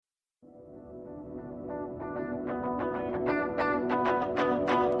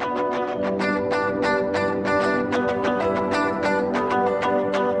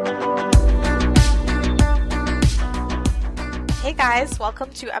guys, welcome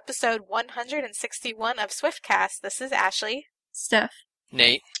to episode 161 of Swiftcast. This is Ashley. Steph.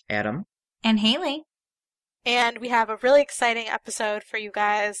 Nate. Adam. And Haley. And we have a really exciting episode for you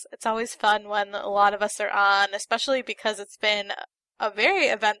guys. It's always fun when a lot of us are on, especially because it's been a very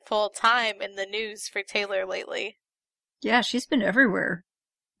eventful time in the news for Taylor lately. Yeah, she's been everywhere.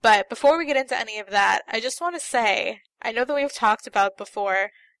 But before we get into any of that, I just want to say, I know that we've talked about before,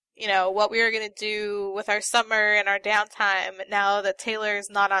 what we were going to do with our summer and our downtime now that Taylor is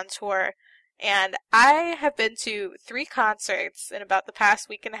not on tour. And I have been to 3 concerts in about the past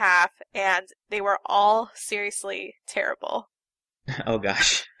week and a half, and they were all seriously terrible. Oh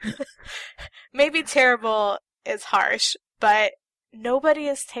gosh. Maybe terrible is harsh, but nobody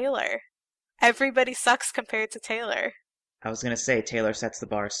is Taylor. Everybody sucks compared to Taylor. I was going to say, Taylor sets the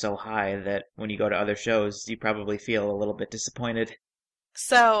bar so high that when you go to other shows, you probably feel a little bit disappointed.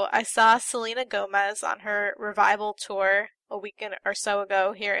 So, I saw Selena Gomez on her revival tour a week or so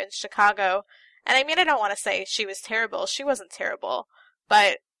ago here in Chicago. And I mean, I don't want to say she was terrible. She wasn't terrible.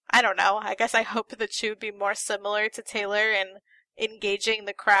 But, I don't know. I guess I hope that she would be more similar to Taylor in engaging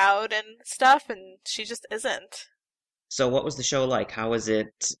the crowd and stuff, and she just isn't. So what was the show like? How was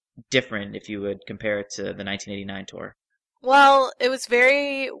it different if you would compare it to the 1989 tour? Well, it was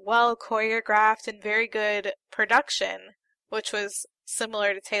very well choreographed and very good production, which was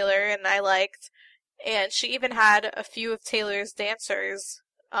similar to Taylor, and I liked. And she even had a few of Taylor's dancers,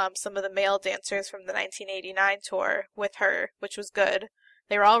 some of the male dancers from the 1989 tour with her, which was good.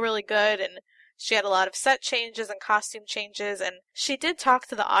 They were all really good, and she had a lot of set changes and costume changes, and she did talk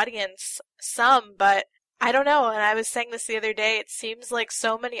to the audience some, but I don't know, and I was saying this the other day, it seems like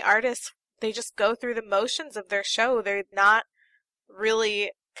so many artists, they just go through the motions of their show. They're not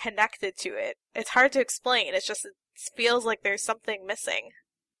really connected to it. It's hard to explain. It feels like there's something missing.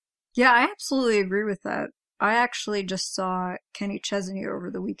 Yeah, I absolutely agree with that. I actually just saw Kenny Chesney over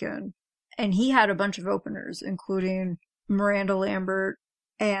the weekend, and he had a bunch of openers, including Miranda Lambert,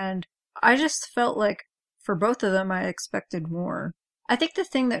 and I just felt like for both of them I expected more. I think the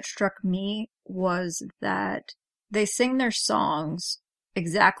thing that struck me was that they sing their songs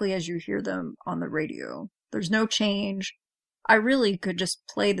exactly as you hear them on the radio. There's no change. I really could just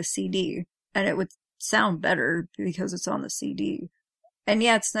play the CD, and it would sound better because it's on the CD. And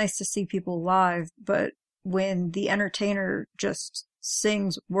yeah, it's nice to see people live, but when the entertainer just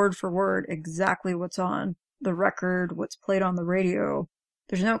sings word for word exactly what's on the record, what's played on the radio,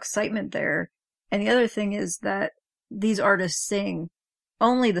 there's no excitement there. And the other thing is that these artists sing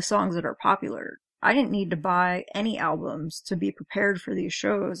only the songs that are popular. I didn't need to buy any albums to be prepared for these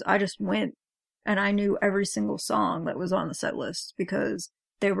shows. I just went and I knew every single song that was on the set list because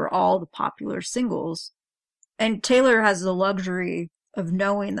they were all the popular singles. And Taylor has the luxury of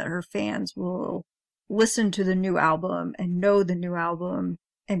knowing that her fans will listen to the new album and know the new album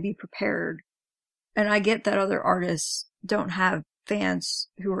and be prepared. And I get that other artists don't have fans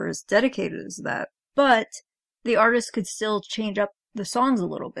who are as dedicated as that, but the artist could still change up the songs a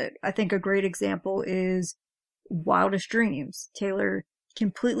little bit. I think a great example is Wildest Dreams. Taylor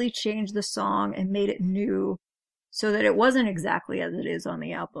completely changed the song and made it new so that it wasn't exactly as it is on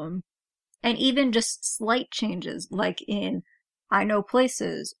the album. And even just slight changes, like in I Know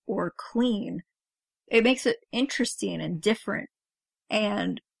Places or Clean, it makes it interesting and different.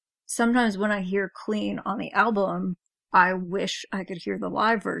 And sometimes when I hear Clean on the album, I wish I could hear the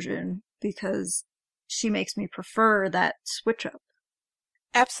live version because she makes me prefer that switch up.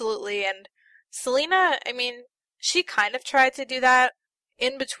 Absolutely, and Selena, I mean, she kind of tried to do that.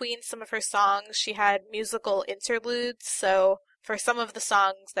 In between some of her songs, she had musical interludes, so for some of the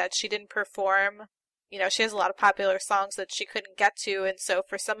songs that she didn't perform, she has a lot of popular songs that she couldn't get to, and so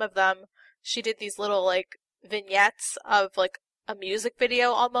for some of them, she did these little, vignettes of, a music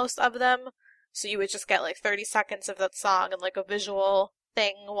video almost of them, so you would just get, 30 seconds of that song and, a visual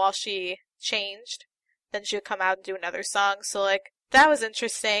thing while she changed. Then she would come out and do another song, so, that was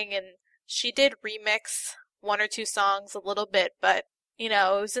interesting, and she did remix 1 or 2 songs a little bit, but, it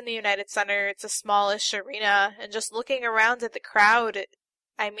was in the United Center, it's a smallish arena, and just looking around at the crowd,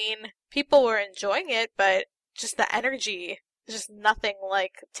 people were enjoying it, but just the energy, just nothing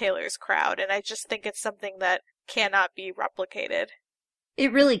like Taylor's crowd, and I just think it's something that cannot be replicated.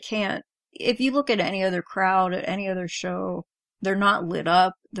 It really can't. If you look at any other crowd, at any other show, they're not lit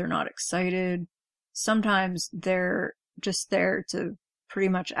up, they're not excited. Sometimes they're just there to pretty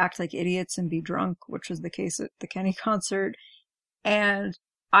much act like idiots and be drunk, which was the case at the Kenny concert. And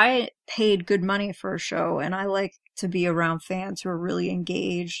I paid good money for a show, and I like to be around fans who are really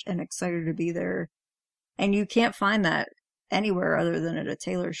engaged and excited to be there. And you can't find that anywhere other than at a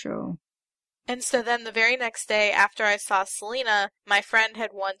Taylor show. And so then the very next day after I saw Selena, my friend had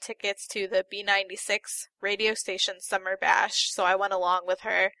won tickets to the B96 radio station summer bash, so I went along with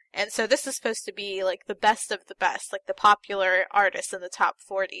her. And so this is supposed to be like the best of the best, like the popular artists in the top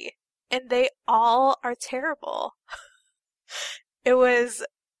 40. And they all are terrible. It was,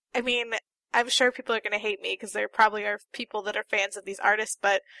 I mean, I'm sure people are going to hate me because there probably are people that are fans of these artists,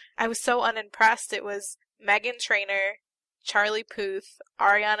 but I was so unimpressed. It was Meghan Trainor, Charlie Puth,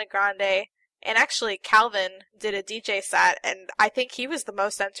 Ariana Grande, and actually Calvin did a DJ set, and I think he was the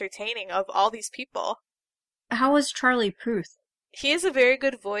most entertaining of all these people. How was Charlie Puth? He has a very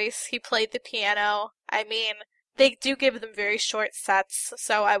good voice. He played the piano. I mean, they do give them very short sets,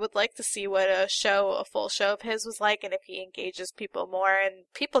 so I would like to see what a full show of his was like, and if he engages people more, and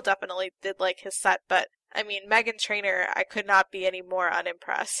people definitely did like his set, but, I mean, Meghan Trainor, I could not be any more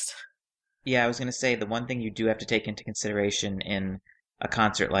unimpressed. Yeah, I was going to say the one thing you do have to take into consideration in a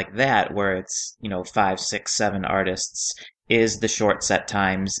concert like that, where it's, 5, 6, 7 artists, is the short set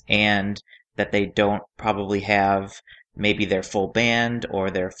times and that they don't probably have maybe their full band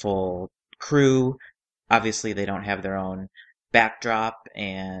or their full crew. Obviously, they don't have their own backdrop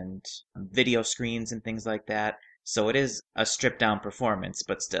and video screens and things like that. So it is a stripped down performance,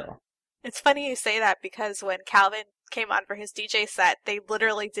 but still. It's funny you say that because when Calvin came on for his DJ set, they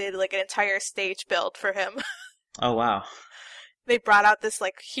literally did like an entire stage build for him. Oh, wow. They brought out this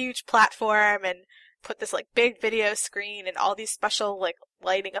like huge platform and put this like big video screen and all these special like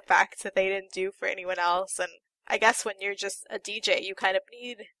lighting effects that they didn't do for anyone else. And I guess when you're just a DJ, you kind of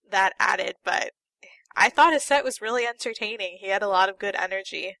need that added, but I thought his set was really entertaining. He had a lot of good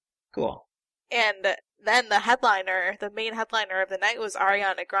energy. Cool. And then the main headliner of the night was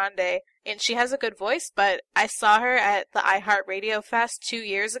Ariana Grande, and she has a good voice, but I saw her at the iHeartRadio Fest 2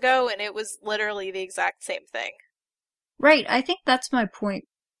 years ago, and it was literally the exact same thing. Right, I think that's my point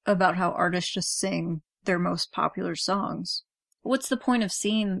about how artists just sing their most popular songs. What's the point of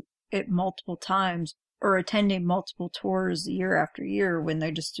seeing it multiple times or attending multiple tours year after year when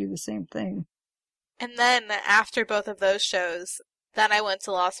they just do the same thing? And then, after both of those shows, then I went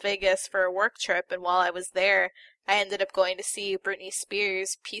to Las Vegas for a work trip, and while I was there, I ended up going to see Britney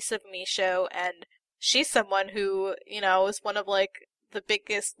Spears' Piece of Me show, and she's someone who, is one of, like, the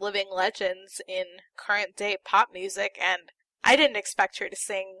biggest living legends in current day pop music, and I didn't expect her to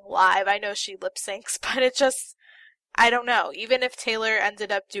sing live. I know she lip syncs, but it just, I don't know. Even if Taylor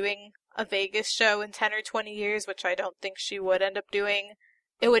ended up doing a Vegas show in 10 or 20 years, which I don't think she would end up doing,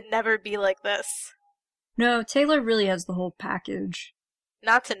 it would never be like this. No, Taylor really has the whole package.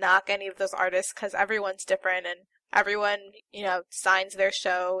 Not to knock any of those artists, because everyone's different, and everyone, designs their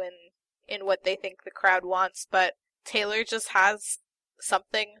show in what they think the crowd wants, but Taylor just has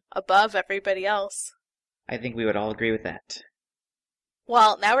something above everybody else. I think we would all agree with that.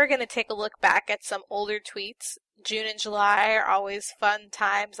 Well, now we're going to take a look back at some older tweets. June and July are always fun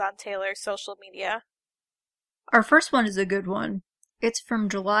times on Taylor's social media. Our first one is a good one. It's from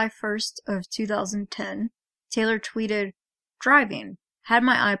July 1st of 2010. Taylor tweeted, "Driving. Had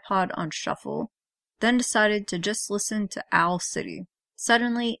my iPod on shuffle. Then decided to just listen to Owl City.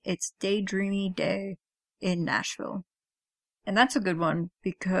 Suddenly, it's daydreamy day in Nashville." And that's a good one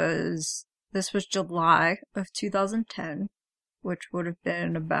because this was July of 2010, which would have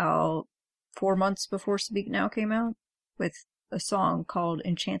been about 4 months before Speak Now came out, with a song called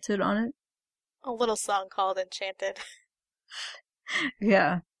Enchanted on it. A little song called Enchanted.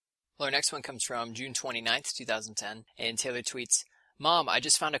 Yeah. Well, our next one comes from June 29th, 2010, and Taylor tweets, "Mom, I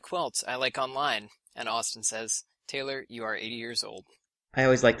just found a quilt I like online." And Austin says, "Taylor, you are 80 years old." I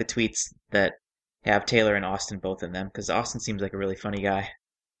always like the tweets that have Taylor and Austin both in them, because Austin seems like a really funny guy.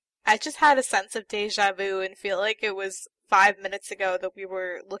 I just had a sense of deja vu and feel like it was 5 minutes ago that we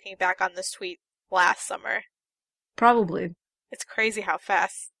were looking back on this tweet last summer. Probably. It's crazy how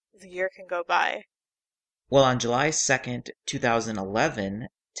fast the year can go by. Well, on July 2nd, 2011,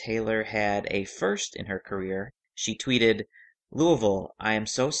 Taylor had a first in her career. She tweeted, "Louisville, I am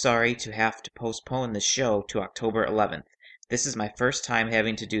so sorry to have to postpone the show to October 11th. This is my first time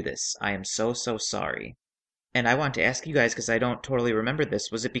having to do this. I am so, so sorry." And I want to ask you guys, because I don't totally remember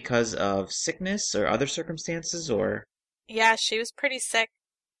this, was it because of sickness or other circumstances, or? Yeah, she was pretty sick.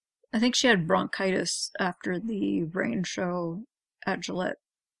 I think she had bronchitis after the rain show at Gillette.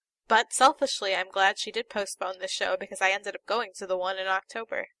 But selfishly, I'm glad she did postpone the show because I ended up going to the one in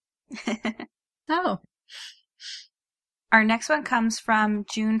October. Oh. Our next one comes from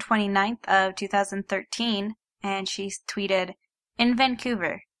June 29th of 2013, and she tweeted, "In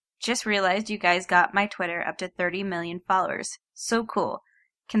Vancouver. Just realized you guys got my Twitter up to 30 million followers. So cool,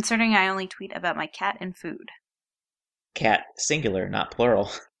 considering I only tweet about my cat and food." Cat, singular, not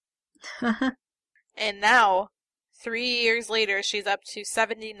plural. And now, 3 years later, she's up to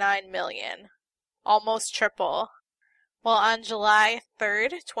 79 million. Almost triple. Well, on July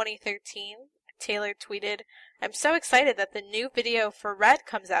 3rd, 2013, Taylor tweeted, "I'm so excited that the new video for Red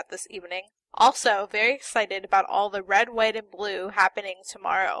comes out this evening. Also, very excited about all the red, white, and blue happening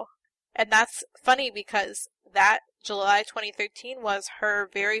tomorrow." And that's funny because that July 2013 was her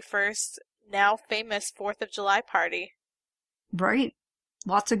very first, now famous 4th of July party. Right.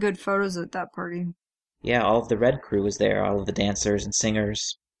 Lots of good photos at that party. Yeah, all of the Red crew was there, all of the dancers and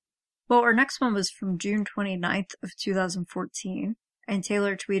singers. Well, our next one was from June 29th of 2014, and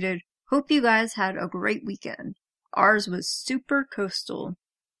Taylor tweeted, "Hope you guys had a great weekend. Ours was super coastal."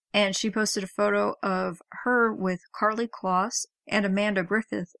 And she posted a photo of her with Carly Kloss and Amanda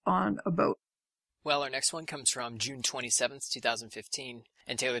Griffith on a boat. Well, our next one comes from June 27th, 2015,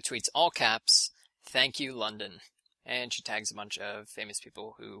 and Taylor tweets all caps, "Thank you, London." And she tags a bunch of famous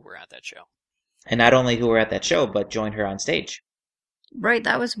people who were at that show. And not only who were at that show, but joined her on stage. Right,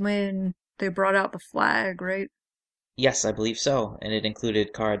 that was when they brought out the flag, right? Yes, I believe so. And it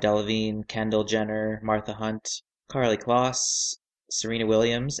included Cara Delevingne, Kendall Jenner, Martha Hunt, Carly Kloss, Serena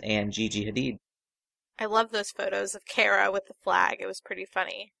Williams, and Gigi Hadid. I love those photos of Cara with the flag. It was pretty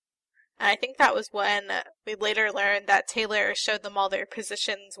funny. And I think that was when we later learned that Taylor showed them all their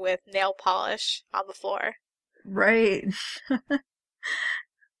positions with nail polish on the floor. Right.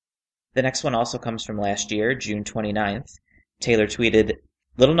 The next one also comes from last year, June 29th. Taylor tweeted,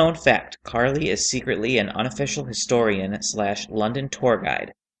 "Little known fact, Carly is secretly an unofficial historian / London tour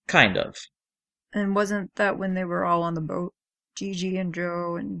guide. Kind of." And wasn't that when they were all on the boat? Gigi and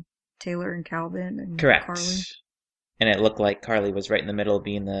Joe and Taylor and Calvin and Correct. Carly? And it looked like Carly was right in the middle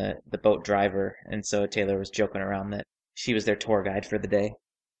being the boat driver, and so Taylor was joking around that she was their tour guide for the day.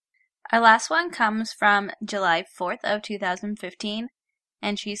 Our last one comes from July 4th of 2015,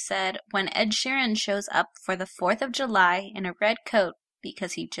 and she said, "When Ed Sheeran shows up for the 4th of July in a red coat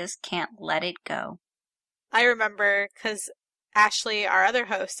because he just can't let it go." I remember because Ashley, our other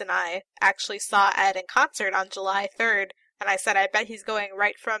host, and I actually saw Ed in concert on July 3rd, and I said, I bet he's going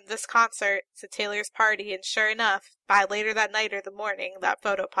right from this concert to Taylor's party, and sure enough, by later that night or the morning, that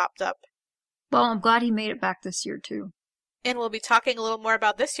photo popped up. Well, I'm glad he made it back this year, too. And we'll be talking a little more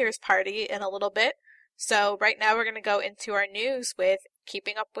about this year's party in a little bit, so right now we're going to go into our news with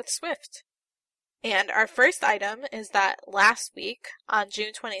Keeping Up with Swift. And our first item is that last week, on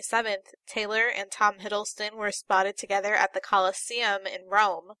June 27th, Taylor and Tom Hiddleston were spotted together at the Colosseum in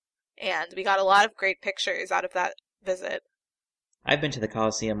Rome, and we got a lot of great pictures out of that visit. I've been to the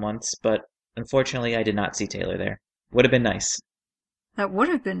Coliseum once, but unfortunately I did not see Taylor there. Would have been nice. That would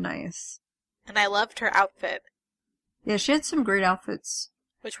have been nice. And I loved her outfit, Yeah, she had some great outfits.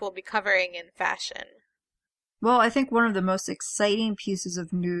 which we'll be covering in fashion. Well, I think one of the most exciting pieces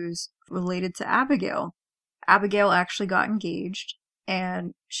of news related to Abigail. Abigail actually got engaged,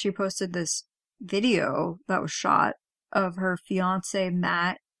 and she posted this video that was shot of her fiance,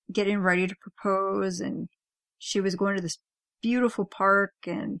 Matt, getting ready to propose, and she was going to this beautiful park,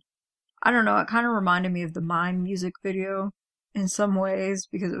 and I don't know, it kind of reminded me of the Mime music video in some ways,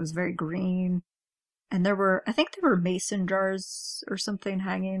 because it was very green, and I think there were mason jars or something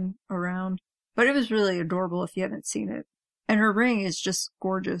hanging around. But it was really adorable if you haven't seen it. And her ring is just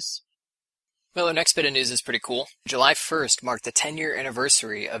gorgeous. Well, our next bit of news is pretty cool. July 1st marked the 10-year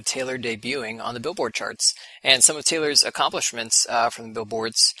anniversary of Taylor debuting on the Billboard charts. And some of Taylor's accomplishments from the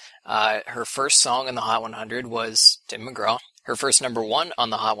Billboards, her first song in the Hot 100 was Tim McGraw. Her first number one on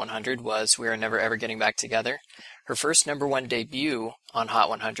the Hot 100 was We Are Never Ever Getting Back Together. Her first number one debut on Hot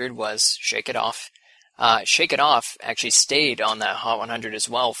 100 was Shake It Off. Shake It Off actually stayed on that Hot 100 as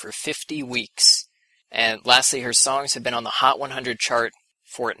well for 50 weeks. And lastly, her songs have been on the Hot 100 chart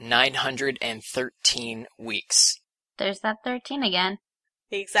for 913 weeks. There's that 13 again.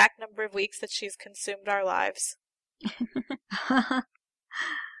 The exact number of weeks that she's consumed our lives.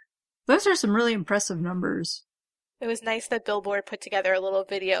 Those are some really impressive numbers. It was nice that Billboard put together a little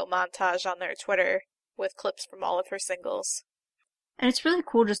video montage on their Twitter with clips from all of her singles. And it's really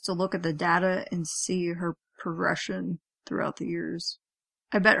cool just to look at the data and see her progression throughout the years.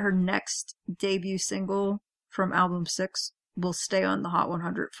 I bet her next debut single from album 6 will stay on the Hot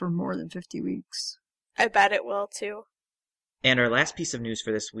 100 for more than 50 weeks. I bet it will, too. And our last piece of news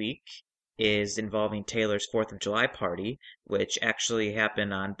for this week is involving Taylor's 4th of July party, which actually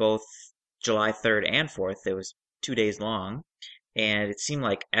happened on both July 3rd and 4th. It was 2 days long, and it seemed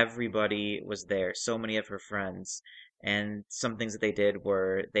like everybody was there, so many of her friends. And some things that they did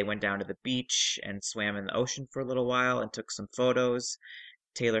were they went down to the beach and swam in the ocean for a little while and took some photos.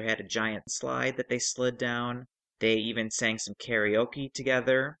 Taylor had a giant slide that they slid down. They even sang some karaoke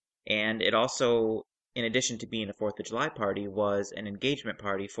together. And it also, in addition to being a 4th of July party, was an engagement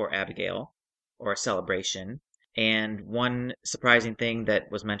party for Abigail, or a celebration. And one surprising thing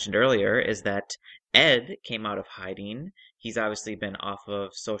that was mentioned earlier is that Ed came out of hiding. He's obviously been off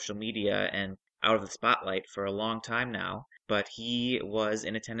of social media and out of the spotlight for a long time now, but he was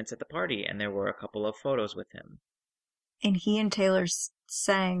in attendance at the party, and there were a couple of photos with him. And he and Taylor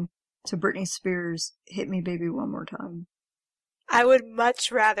sang to Britney Spears' Hit Me Baby One More Time. I would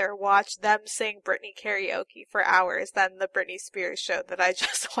much rather watch them sing Britney karaoke for hours than the Britney Spears show that I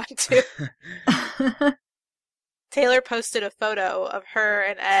just went to. Taylor posted a photo of her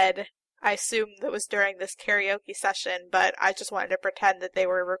and Ed. I assume that was during this karaoke session, but I just wanted to pretend that they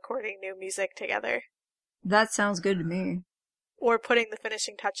were recording new music together. That sounds good to me. Or putting the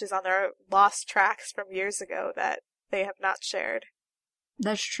finishing touches on their lost tracks from years ago that they have not shared.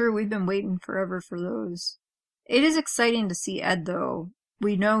 That's true. We've been waiting forever for those. It is exciting to see Ed, though.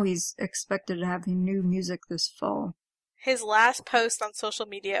 We know he's expected to have new music this fall. His last post on social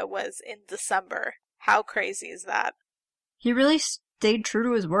media was in December. How crazy is that? He really stayed true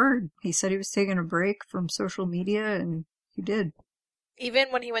to his word. He said he was taking a break from social media, and he did. Even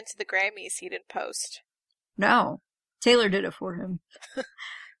when he went to the Grammys, he didn't post. No. Taylor did it for him.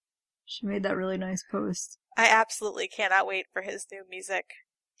 She made that really nice post. I absolutely cannot wait for his new music.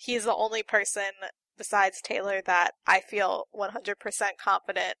 He's the only person besides Taylor that I feel 100%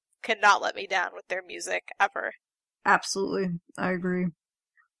 confident cannot let me down with their music ever. Absolutely. I agree.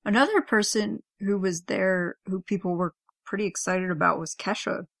 Another person who was there who people were pretty excited about was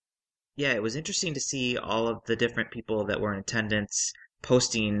Kesha. Yeah, it was interesting to see all of the different people that were in attendance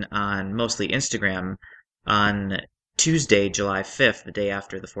posting on mostly Instagram on Tuesday, July 5th, the day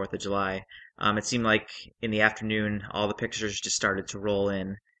after the 4th of July. It seemed like in the afternoon, all the pictures just started to roll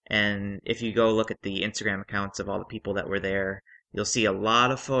in. And if you go look at the Instagram accounts of all the people that were there, you'll see a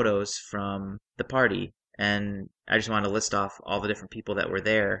lot of photos from the party. And I just wanted to list off all the different people that were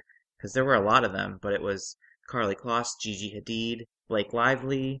there, because there were a lot of them, but it was Karlie Kloss, Gigi Hadid, Blake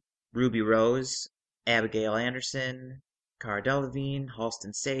Lively, Ruby Rose, Abigail Anderson, Cara Delevingne,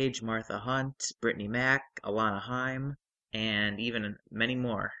 Halston Sage, Martha Hunt, Brittany Mack, Alana Haim, and even many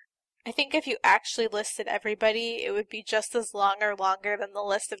more. I think if you actually listed everybody, it would be just as long or longer than the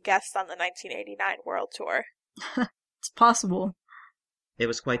list of guests on the 1989 World Tour. It's possible. It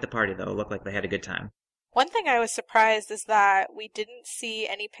was quite the party, though. It looked like they had a good time. One thing I was surprised is that we didn't see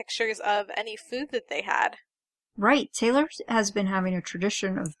any pictures of any food that they had. Right. Taylor has been having a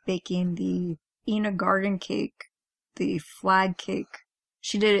tradition of baking the Ina Garden cake, the flag cake.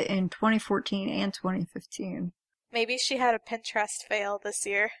 She did it in 2014 and 2015. Maybe she had a Pinterest fail this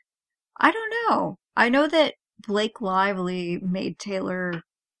year. I don't know. I know that Blake Lively made Taylor...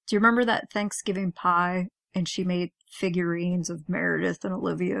 Do you remember that Thanksgiving pie? And she made figurines of Meredith and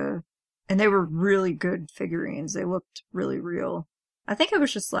Olivia. And they were really good figurines. They looked really real. I think it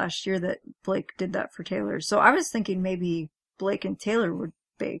was just last year that Blake did that for Taylor. So I was thinking maybe Blake and Taylor would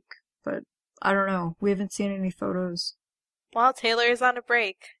bake. But I don't know. We haven't seen any photos. While Taylor is on a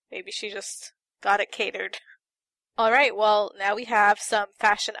break, maybe she just got it catered. Alright, well, now we have some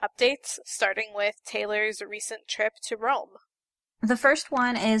fashion updates, starting with Taylor's recent trip to Rome. The first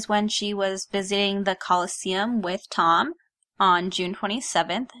one is when she was visiting the Colosseum with Tom on June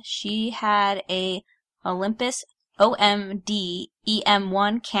 27th. She had a Olympus OMD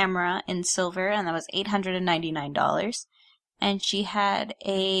EM1 camera in silver, and that was $899. And she had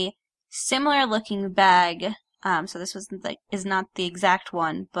a similar looking bag. So this is not the exact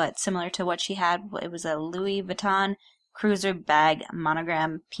one, but similar to what she had. It was a Louis Vuitton cruiser bag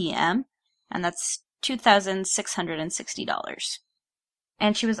monogram PM, and that's $2,660.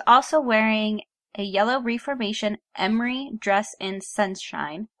 And she was also wearing a yellow Reformation emery dress in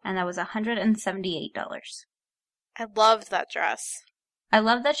sunshine, and that was $178. I loved that dress. I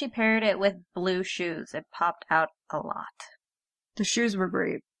love that she paired it with blue shoes. It popped out a lot. The shoes were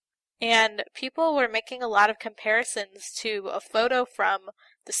great. And people were making a lot of comparisons to a photo from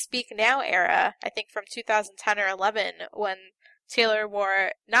the Speak Now era, I think from 2010 or 11, when Taylor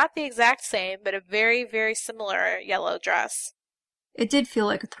wore not the exact same, but a very, very similar yellow dress. It did feel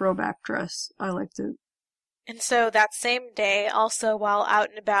like a throwback dress. I liked it. And so that same day, also while out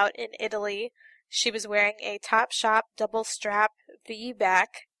and about in Italy, she was wearing a Topshop double strap V-back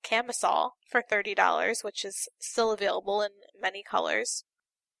camisole for $30, which is still available in many colors.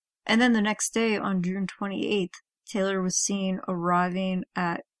 And then the next day, on June 28th, Taylor was seen arriving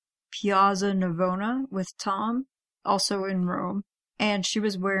at Piazza Navona with Tom, also in Rome, and she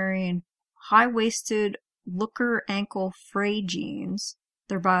was wearing high-waisted looker ankle fray jeans.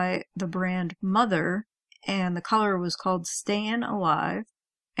 They're by the brand Mother, and the color was called Stayin' Alive,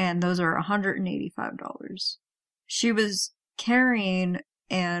 and those are $185. She was carrying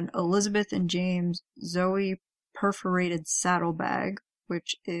an Elizabeth and James Zoe perforated saddlebag,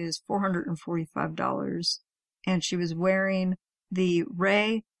 which is $445, and she was wearing the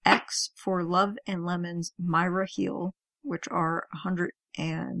Ray X for Love and Lemons Myra heel, which are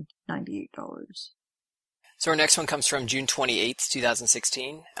 $198. So our next one comes from June 28th,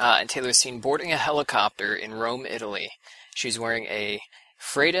 2016, and Taylor's seen boarding a helicopter in Rome, Italy. She's wearing a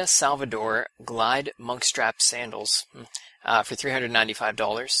Freda Salvador Glide monkstrap sandals for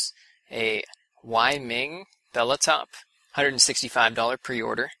 $395, a Y Ming Bella top, $165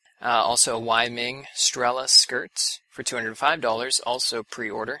 pre-order, also a Y Ming Strella skirt for $205, also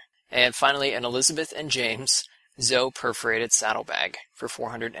pre-order, and finally an Elizabeth and James Zoe perforated saddlebag for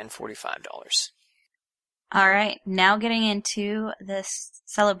 $445. All right, now getting into this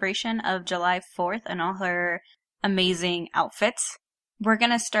celebration of July 4th and all her amazing outfits. We're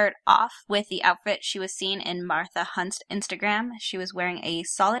going to start off with the outfit she was seen in Martha Hunt's Instagram. She was wearing a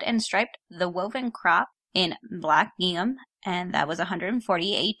solid and striped The Woven crop in black gingham, and that was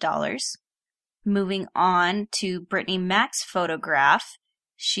 $148. Moving on to Brittany Mac's photograph,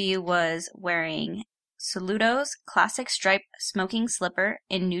 she was wearing Saludo's classic striped smoking slipper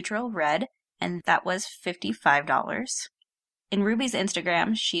in neutral red, and that was $55. In Ruby's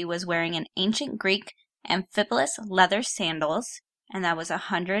Instagram, she was wearing an ancient Greek amphibolous leather sandals, and that was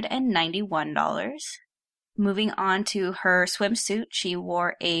 $191. Moving on to her swimsuit, she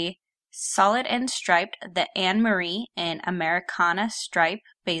wore a solid and striped The Anne Marie in Americana stripe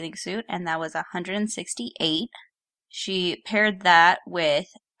bathing suit, and that was $168. She paired that with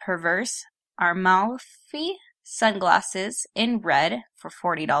Perverse Amalfi sunglasses in red for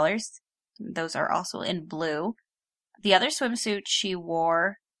 $40. Those are also in blue. The other swimsuit she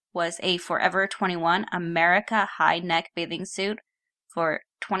wore was a Forever 21 America high neck bathing suit for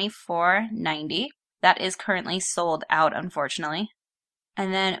 $24.90. That is currently sold out, unfortunately.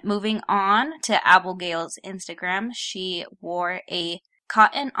 And then moving on to Abigail's Instagram, she wore a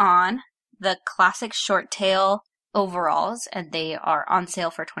Cotton On, the classic short tail overalls, and they are on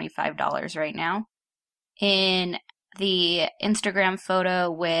sale for $25 right now. In the Instagram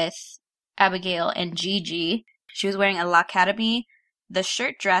photo with Abigail and Gigi, she was wearing a L'Academy, the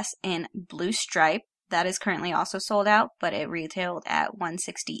shirt dress in blue stripe. That is currently also sold out, but it retailed at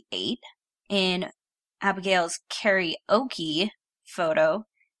 $168. In Abigail's karaoke photo,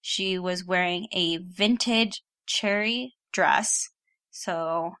 she was wearing a vintage cherry dress,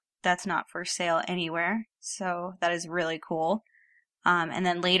 so that's not for sale anywhere, so that is really cool. And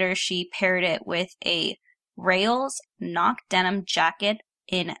then later she paired it with a Rails knock denim jacket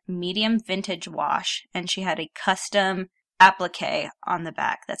in medium vintage wash, and she had a custom applique on the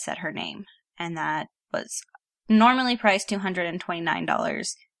back that said her name, and that was normally priced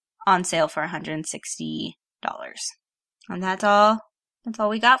 $229, on sale for $160. And that's all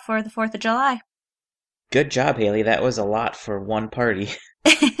we got for the 4th of July. Good job, Haley. That was a lot for one party.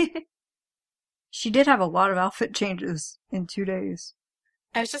 She did have a lot of outfit changes in 2 days.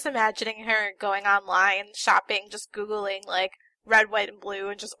 I was just imagining her going online, shopping, just Googling, like, red, white, and blue,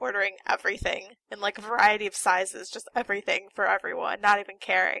 and just ordering everything in, like, a variety of sizes, just everything for everyone, not even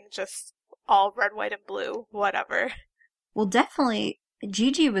caring, just all red, white, and blue, whatever. Well, definitely,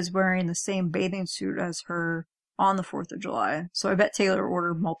 Gigi was wearing the same bathing suit as her on the 4th of July, so I bet Taylor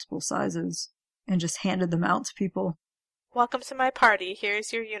ordered multiple sizes and just handed them out to people. Welcome to my party,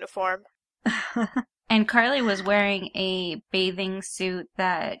 here's your uniform. And Carly was wearing a bathing suit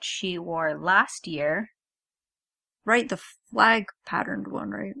that she wore last year. Right, the flag patterned one,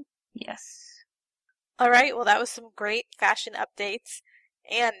 right? Yes. Alright, well that was some great fashion updates.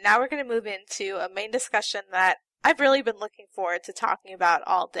 And now we're going to move into a main discussion that I've really been looking forward to talking about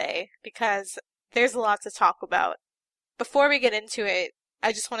all day, because there's a lot to talk about. Before we get into it,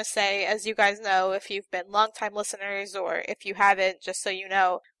 I just want to say, as you guys know, if you've been longtime listeners, or if you haven't, just so you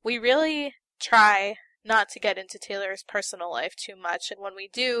know, we really try not to get into Taylor's personal life too much, and when we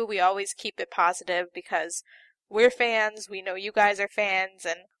do, we always keep it positive, because we're fans, we know you guys are fans,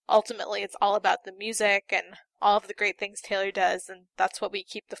 and ultimately it's all about the music and all of the great things Taylor does, and that's what we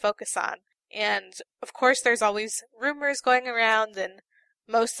keep the focus on. And, of course, there's always rumors going around, and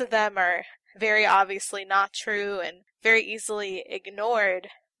most of them are very obviously not true and very easily ignored,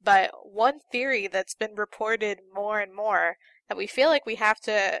 but one theory that's been reported more and more that we feel like we have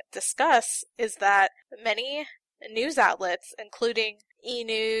to discuss is that many news outlets, including E!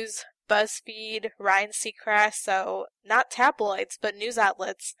 News, BuzzFeed, Ryan Seacrest, so not tabloids, but news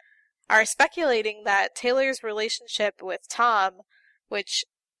outlets, are speculating that Taylor's relationship with Tom, which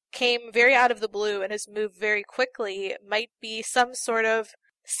came very out of the blue and has moved very quickly, might be some sort of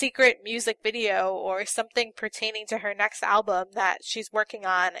secret music video or something pertaining to her next album that she's working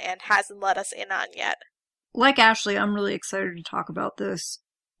on and hasn't let us in on yet. Like Ashley, I'm really excited to talk about this.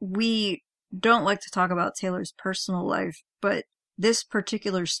 We don't like to talk about Taylor's personal life, but this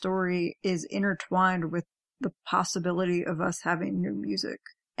particular story is intertwined with the possibility of us having new music.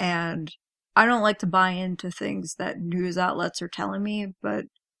 And I don't like to buy into things that news outlets are telling me, but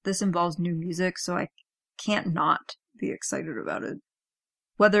this involves new music, so I can't not be excited about it.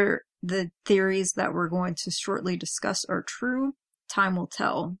 Whether the theories that we're going to shortly discuss are true, time will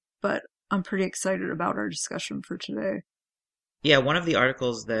tell, but I'm pretty excited about our discussion for today. Yeah, one of the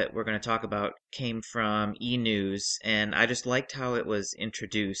articles that we're going to talk about came from E! News, and I just liked how it was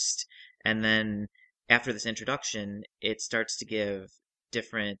introduced. And then after this introduction, it starts to give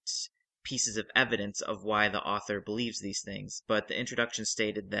different pieces of evidence of why the author believes these things. But the introduction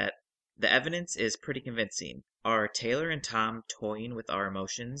stated that the evidence is pretty convincing. Are Taylor and Tom toying with our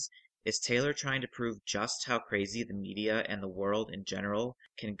emotions? Is Taylor trying to prove just how crazy the media and the world in general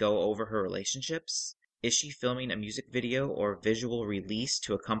can go over her relationships? Is she filming a music video or visual release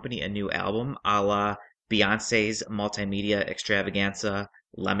to accompany a new album a la Beyonce's multimedia extravaganza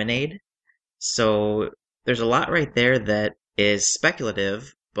Lemonade? So there's a lot right there that is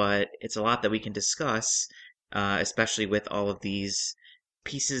speculative, but it's a lot that we can discuss, especially with all of these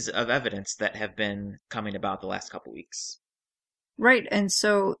pieces of evidence that have been coming about the last couple weeks. Right, and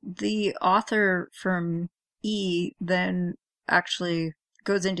so the author from E! then actually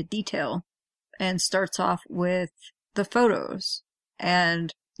goes into detail and starts off with the photos.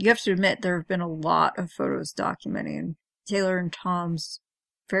 And you have to admit there have been a lot of photos documenting Taylor and Tom's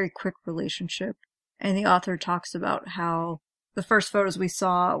very quick relationship. And the author talks about how the first photos we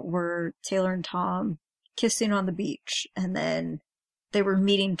saw were Taylor and Tom kissing on the beach, and then they were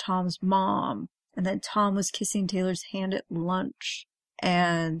meeting Tom's mom, and then Tom was kissing Taylor's hand at lunch.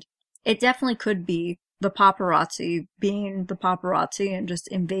 And it definitely could be the paparazzi being the paparazzi and just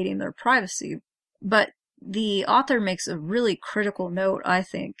invading their privacy. But the author makes a really critical note, I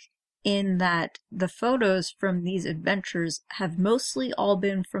think, in that the photos from these adventures have mostly all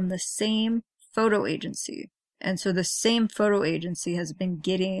been from the same photo agency. And so the same photo agency has been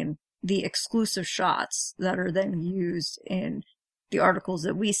getting the exclusive shots that are then used in the articles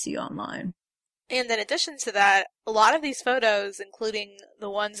that we see online. And in addition to that, a lot of these photos, including the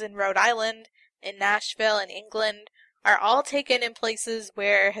ones in Rhode Island, in Nashville, and England, are all taken in places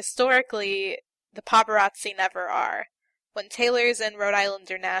where historically the paparazzi never are. When Taylor's in Rhode Island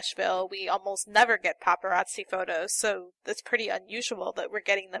or Nashville, we almost never get paparazzi photos, so it's pretty unusual that we're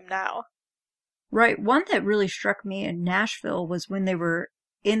getting them now. Right. One that really struck me in Nashville was when they were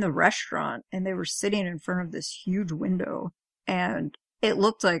in the restaurant and they were sitting in front of this huge window, and it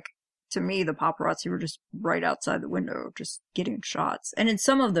looked like, to me, the paparazzi were just right outside the window, just getting shots. And in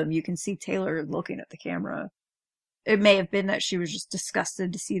some of them, you can see Taylor looking at the camera. It may have been that she was just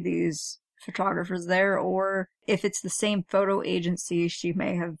disgusted to see these photographers there, or if it's the same photo agency, she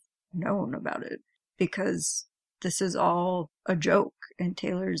may have known about it, because this is all a joke, and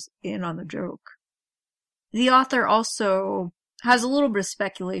Taylor's in on the joke. The author also has a little bit of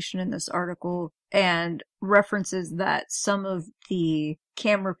speculation in this article and references that some of the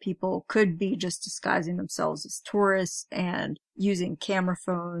camera people could be just disguising themselves as tourists and using camera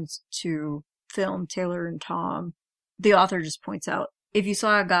phones to film Taylor and Tom. The author just points out, if you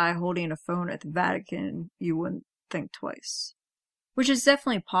saw a guy holding a phone at the Vatican, you wouldn't think twice. Which is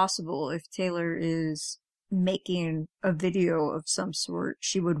definitely possible. If Taylor is making a video of some sort,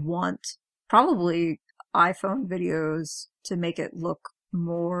 she would want probably iPhone videos to make it look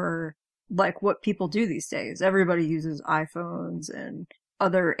more like what people do these days. Everybody uses iPhones and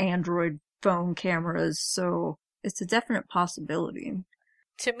other Android phone cameras, so it's a definite possibility.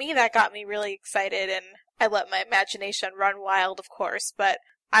 To me, that got me really excited, and I let my imagination run wild, of course, but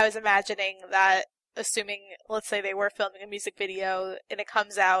I was imagining that, assuming, let's say they were filming a music video, and it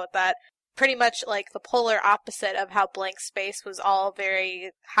comes out that pretty much like the polar opposite of how Blank Space was all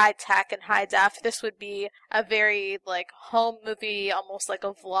very high-tech and high-def, this would be a very, like, home movie, almost like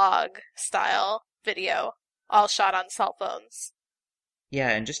a vlog-style video, all shot on cell phones. Yeah,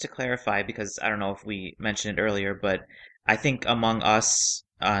 and just to clarify, because I don't know if we mentioned it earlier, but I think among us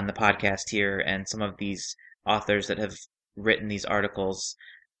on the podcast here and some of these authors that have written these articles,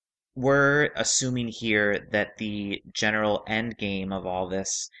 we're assuming here that the general end game of all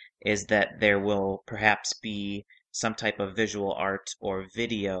this is that there will perhaps be some type of visual art or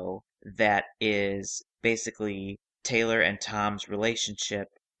video that is basically Taylor and Tom's relationship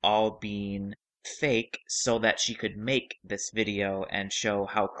all being fake so that she could make this video and show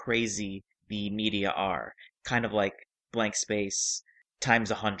how crazy the media are. Kind of like Blank Space times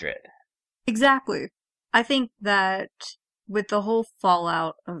 100. Exactly. I think that with the whole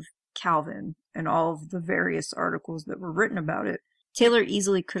fallout of Calvin and all of the various articles that were written about it, Taylor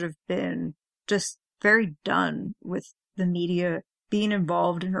easily could have been just very done with the media being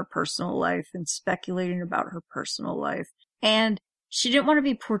involved in her personal life and speculating about her personal life. And she didn't want to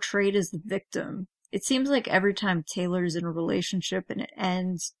be portrayed as the victim. It seems like every time Taylor's in a relationship and it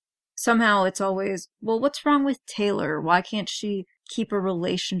ends, somehow it's always, well, what's wrong with Taylor? Why can't she keep a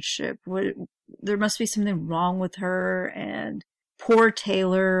relationship? There must be something wrong with her, and poor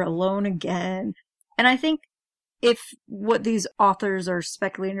Taylor, alone again. And I think if what these authors are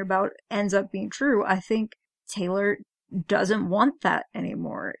speculating about ends up being true, I think Taylor doesn't want that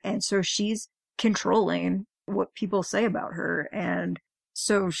anymore. And so she's controlling what people say about her. And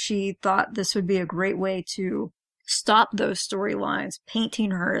so she thought this would be a great way to stop those storylines,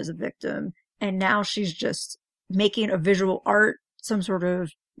 painting her as a victim. And now she's just making a visual art, some sort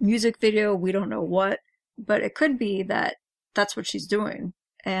of music video, we don't know what, but it could be that that's what she's doing,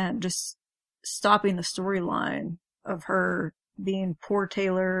 and just stopping the storyline of her being poor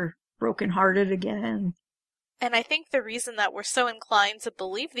Taylor, brokenhearted again. And I think the reason that we're so inclined to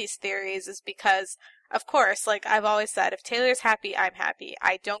believe these theories is because, of course, like I've always said, if Taylor's happy, I'm happy.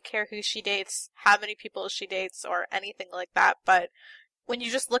 I don't care who she dates, how many people she dates, or anything like that. But when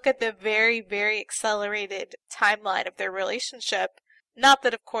you just look at the very, very accelerated timeline of their relationship, not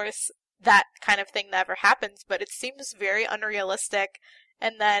that, of course, that kind of thing never happens, but it seems very unrealistic.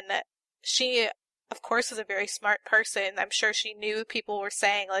 And then she, of course, is a very smart person. I'm sure she knew people were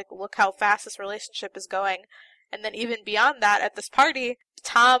saying, like, look how fast this relationship is going. And then even beyond that, at this party,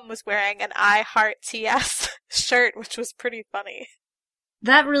 Tom was wearing an I Heart TS shirt, which was pretty funny.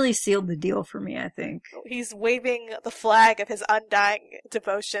 That really sealed the deal for me, I think. He's waving the flag of his undying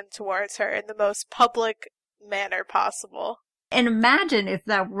devotion towards her in the most public manner possible. And imagine if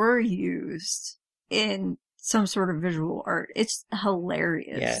that were used in some sort of visual art. It's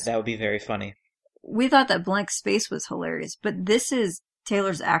hilarious. Yeah, that would be very funny. We thought that Blank Space was hilarious, but this is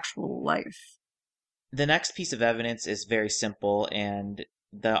Taylor's actual life. The next piece of evidence is very simple, and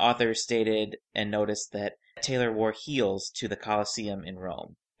the author stated and noticed that Taylor wore heels to the Colosseum in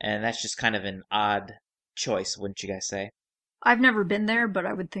Rome. And that's just kind of an odd choice, wouldn't you guys say? I've never been there, but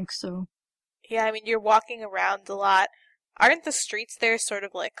I would think so. Yeah, I mean, you're walking around a lot. Aren't the streets there sort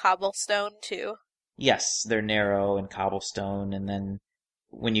of like cobblestone, too? Yes, they're narrow and cobblestone, and then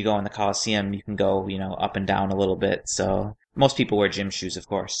when you go in the Colosseum, you can go, up and down a little bit. So most people wear gym shoes, of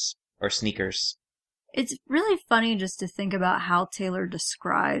course, or sneakers. It's really funny just to think about how Taylor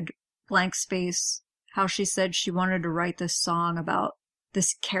described Blank Space, how she said she wanted to write this song about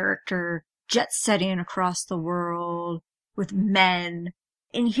this character jet-setting across the world with men.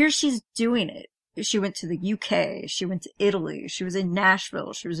 And here she's doing it. She went to the UK, she went to Italy, she was in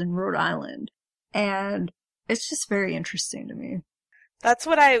Nashville, she was in Rhode Island. And it's just very interesting to me. That's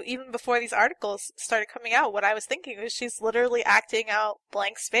what even before these articles started coming out, what I was thinking was she's literally acting out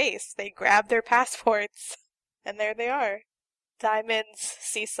Blank Space. They grab their passports, and there they are. Diamonds,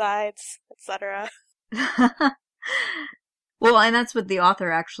 seasides, etc. Well, and that's what the author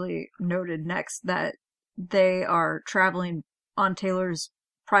actually noted next, that they are traveling on Taylor's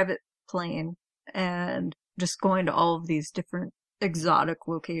private plane and just going to all of these different exotic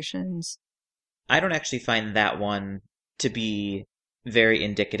locations. I don't actually find that one to be very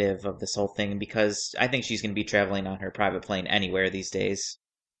indicative of this whole thing, because I think she's going to be traveling on her private plane anywhere these days.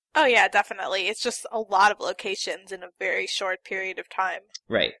 Oh yeah, definitely. It's just a lot of locations in a very short period of time.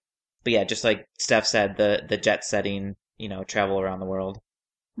 Right. But yeah, just like Steph said, the jet setting, travel around the world.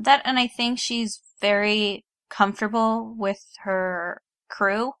 That, and I think she's very comfortable with her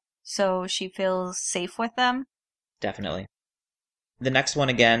crew, so she feels safe with them. Definitely. The next one,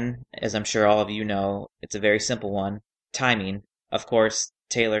 again, as I'm sure all of you know, it's a very simple one. Timing. Of course,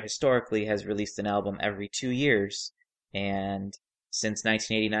 Taylor historically has released an album every 2 years, and since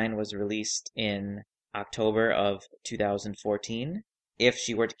 1989 was released in October of 2014, if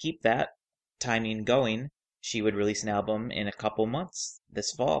she were to keep that timing going, she would release an album in a couple months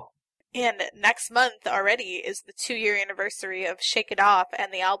this fall. And next month already is the 2-year anniversary of Shake It Off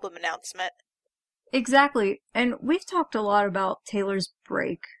and the album announcement. Exactly. And we've talked a lot about Taylor's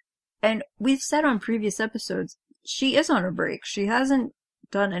break. And we've said on previous episodes, she is on a break. She hasn't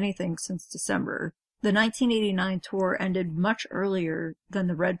done anything since December. The 1989 tour ended much earlier than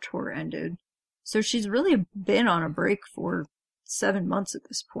the Red tour ended. So she's really been on a break for 7 months at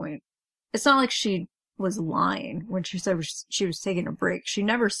this point. It's not like she was lying when she said she was taking a break. She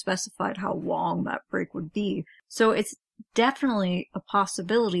never specified how long that break would be. So it's definitely a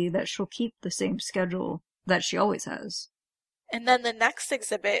possibility that she'll keep the same schedule that she always has. And then the next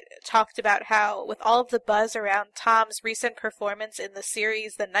exhibit talked about how, with all of the buzz around Tom's recent performance in the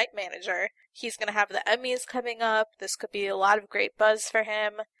series The Night Manager, he's going to have the Emmys coming up. This could be a lot of great buzz for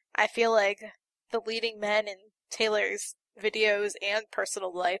him. I feel like the leading men in Taylor's videos and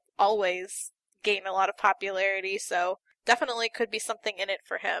personal life always gain a lot of popularity, so definitely could be something in it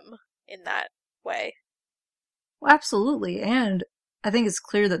for him in that way. Well, absolutely, and I think it's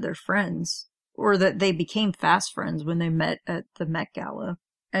clear that they're friends, or that they became fast friends when they met at the Met Gala.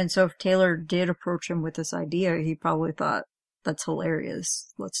 And so if Taylor did approach him with this idea, he probably thought, that's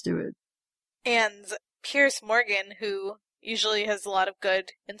hilarious, let's do it. And Piers Morgan, who usually has a lot of good,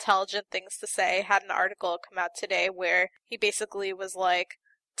 intelligent things to say, had an article come out today where he basically was like,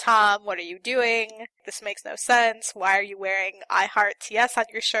 Tom, what are you doing? This makes no sense. Why are you wearing I Heart TS on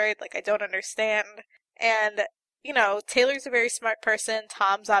your shirt? Like, I don't understand. And, you know, Taylor's a very smart person.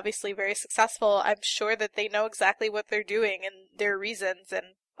 Tom's obviously very successful. I'm sure that they know exactly what they're doing and their reasons. And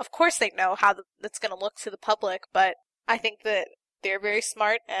of course they know how that's going to look to the public, but I think that they're very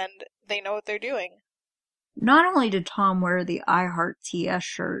smart and they know what they're doing. Not only did Tom wear the I Heart TS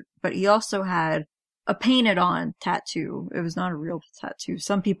shirt, but he also had a painted on tattoo. It was not a real tattoo.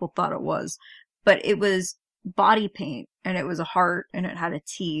 Some people thought it was, but it was body paint and it was a heart and it had a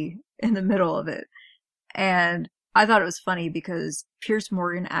T in the middle of it. And I thought it was funny because Piers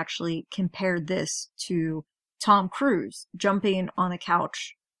Morgan actually compared this to Tom Cruise jumping on the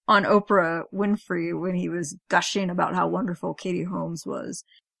couch on Oprah Winfrey when he was gushing about how wonderful Katie Holmes was.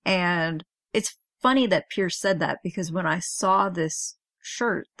 And it's funny that Piers said that because when I saw this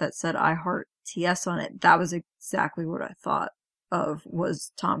shirt that said I Heart TS on it, that was exactly what I thought of,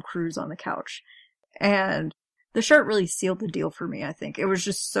 was Tom Cruise on the couch. And the shirt really sealed the deal for me, I think. It was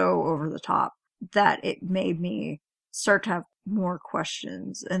just so over the top that it made me start to have more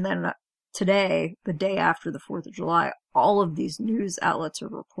questions. And then today, the day after the 4th of July, all of these news outlets are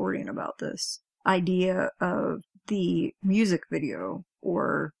reporting about this idea of the music video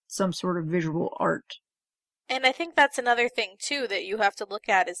or some sort of visual art. And I think that's another thing, too, that you have to look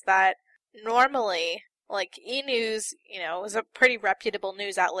at is that normally, like, E! News, you know, is a pretty reputable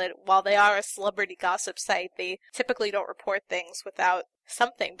news outlet. While they are a celebrity gossip site, they typically don't report things without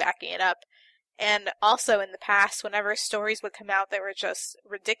something backing it up. And also in the past, whenever stories would come out that were just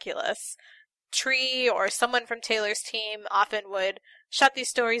ridiculous, Tree or someone from Taylor's team often would shut these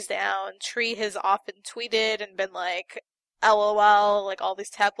stories down. Tree has often tweeted and been like, LOL, like all these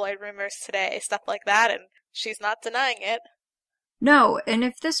tabloid rumors today, stuff like that, and she's not denying it. No, and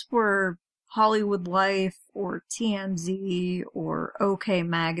if this were Hollywood Life or TMZ or OK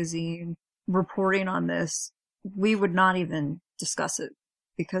Magazine reporting on this, we would not even discuss it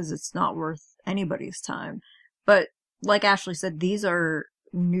because it's not worth anybody's time. But like Ashley said, these are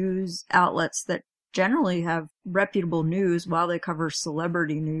news outlets that generally have reputable news while they cover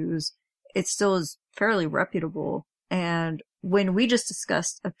celebrity news. It still is fairly reputable. And when we just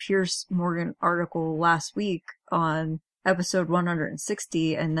discussed a Piers Morgan article last week on episode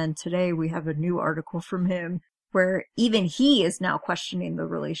 160, and then today we have a new article from him where even he is now questioning the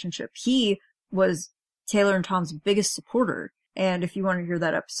relationship. He was Taylor and Tom's biggest supporter. And if you want to hear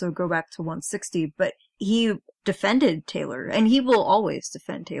that episode, go back to 160. But he defended Taylor, and he will always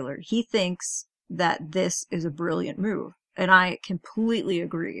defend Taylor. He thinks that this is a brilliant move. And I completely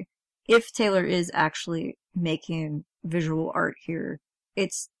agree. If Taylor is actually making visual art here,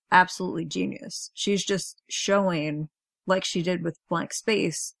 it's absolutely genius. She's just showing, like she did with Blank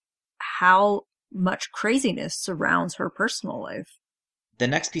Space, how much craziness surrounds her personal life. The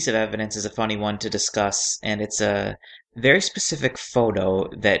next piece of evidence is a funny one to discuss, and it's a very specific photo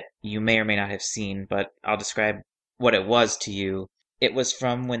that you may or may not have seen, but I'll describe what it was to you. It was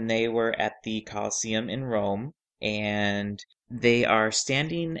from when they were at the Colosseum in Rome, and they are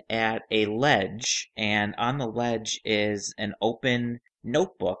standing at a ledge, and on the ledge is an open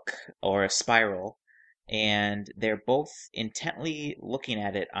notebook or a spiral, and they're both intently looking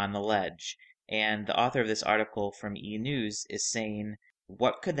at it on the ledge. And the author of this article from E! News is saying,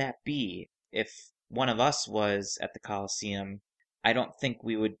 what could that be? If one of us was at the Colosseum, I don't think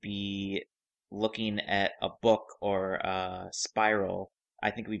we would be looking at a book or a spiral.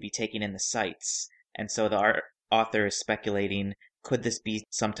 I think we'd be taking in the sights. And so the author is speculating, could this be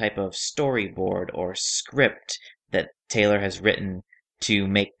some type of storyboard or script that Taylor has written to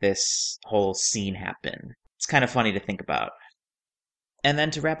make this whole scene happen? It's kind of funny to think about. And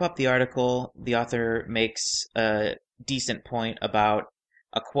then to wrap up the article, the author makes a decent point about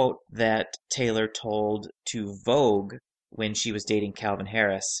a quote that Taylor told to Vogue when she was dating Calvin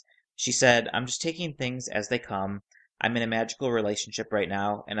Harris. She said, "I'm just taking things as they come. I'm in a magical relationship right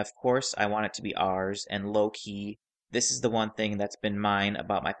now, and of course I want it to be ours and low-key, this is the one thing that's been mine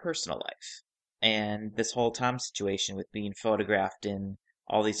about my personal life. And this whole Tom situation with being photographed in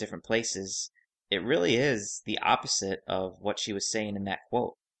all these different places, it really is the opposite of what she was saying in that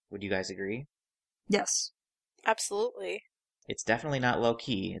quote. Would you guys agree? Yes. Absolutely. It's definitely not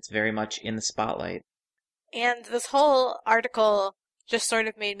low-key. It's very much in the spotlight. And this whole article just sort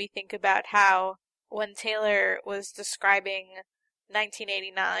of made me think about how when Taylor was describing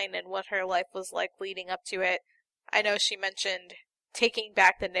 1989 and what her life was like leading up to it, I know she mentioned taking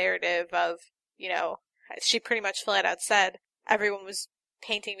back the narrative of, she pretty much flat out said, everyone was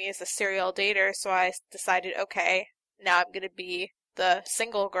painting me as a serial dater, so I decided, okay, now I'm going to be the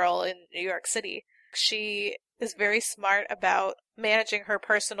single girl in New York City. She is very smart about managing her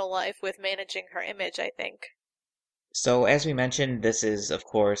personal life with managing her image, I think. So, as we mentioned, this is, of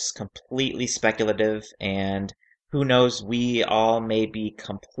course, completely speculative, and who knows, we all may be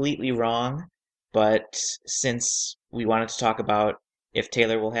completely wrong, but since we wanted to talk about if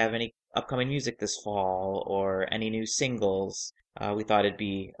Taylor will have any upcoming music this fall or any new singles, we thought it'd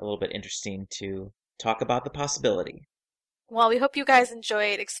be a little bit interesting to talk about the possibility. Well, we hope you guys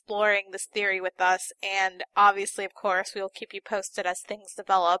enjoyed exploring this theory with us, and obviously, of course, we will keep you posted as things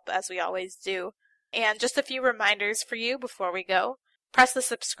develop, as we always do. And just a few reminders for you before we go. Press the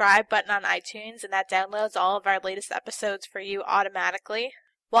subscribe button on iTunes, and that downloads all of our latest episodes for you automatically.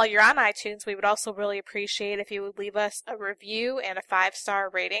 While you're on iTunes, we would also really appreciate if you would leave us a review and a 5-star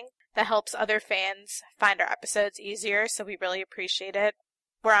rating. That helps other fans find our episodes easier, so we really appreciate it.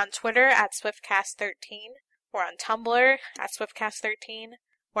 We're on Twitter at Swiftcast13. We're on Tumblr at Swiftcast13.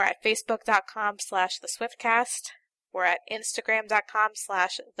 We're at Facebook.com/TheSwiftcast. We're at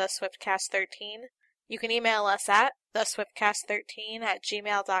Instagram.com/TheSwiftcast13. You can email us at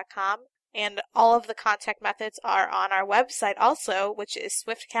theswiftcast13@gmail.com. And all of the contact methods are on our website also, which is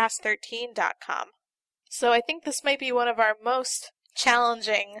swiftcast13.com. So I think this might be one of our most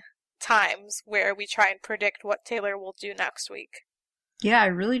challenging times where we try and predict what Taylor will do next week. Yeah, I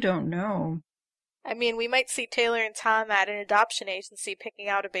really don't know. I mean, we might see Taylor and Tom at an adoption agency picking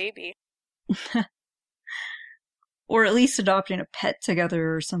out a baby. Or at least adopting a pet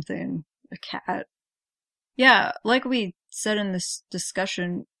together or something. A cat. Yeah, like we said in this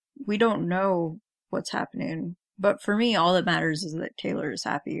discussion, we don't know what's happening. But for me, all that matters is that Taylor is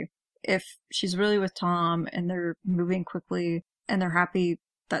happy. If she's really with Tom and they're moving quickly and they're happy,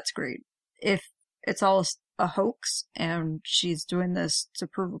 that's great. If it's all a hoax and she's doing this to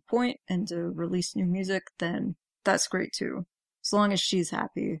prove a point and to release new music, then that's great too. As long as she's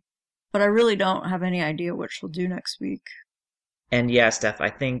happy. But I really don't have any idea what she'll do next week. And yeah, Steph, I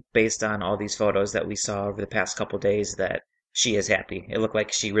think based on all these photos that we saw over the past couple days that she is happy. It looked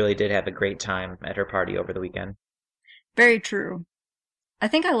like she really did have a great time at her party over the weekend. Very true. I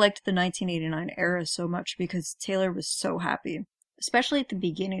think I liked the 1989 era so much because Taylor was so happy, especially at the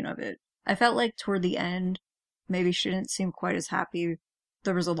beginning of it. I felt like toward the end, maybe she didn't seem quite as happy.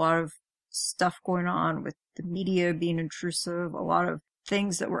 There was a lot of stuff going on with the media being intrusive, a lot of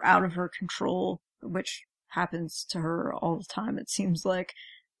things that were out of her control, which happens to her all the time, it seems like.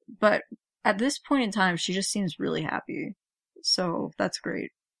 But at this point in time, she just seems really happy. So that's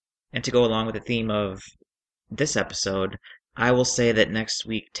great. And to go along with the theme of this episode, I will say that next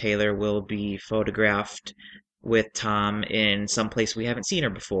week Taylor will be photographed with Tom in some place we haven't seen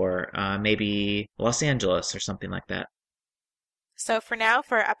her before, maybe Los Angeles or something like that. So for now,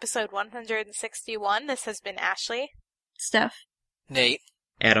 for episode 161, this has been Ashley, Steph, Nate,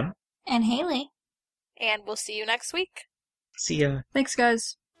 Adam, And Haley. and we'll see you next week. see ya. thanks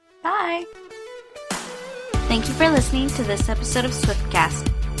guys. Bye. Thank you for listening to this episode of Swiftcast.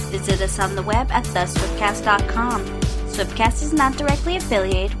 Visit us on the web at theswiftcast.com. Swiftcast is not directly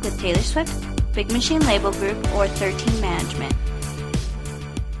affiliated with Taylor Swift, Big Machine Label Group, or 13 Management.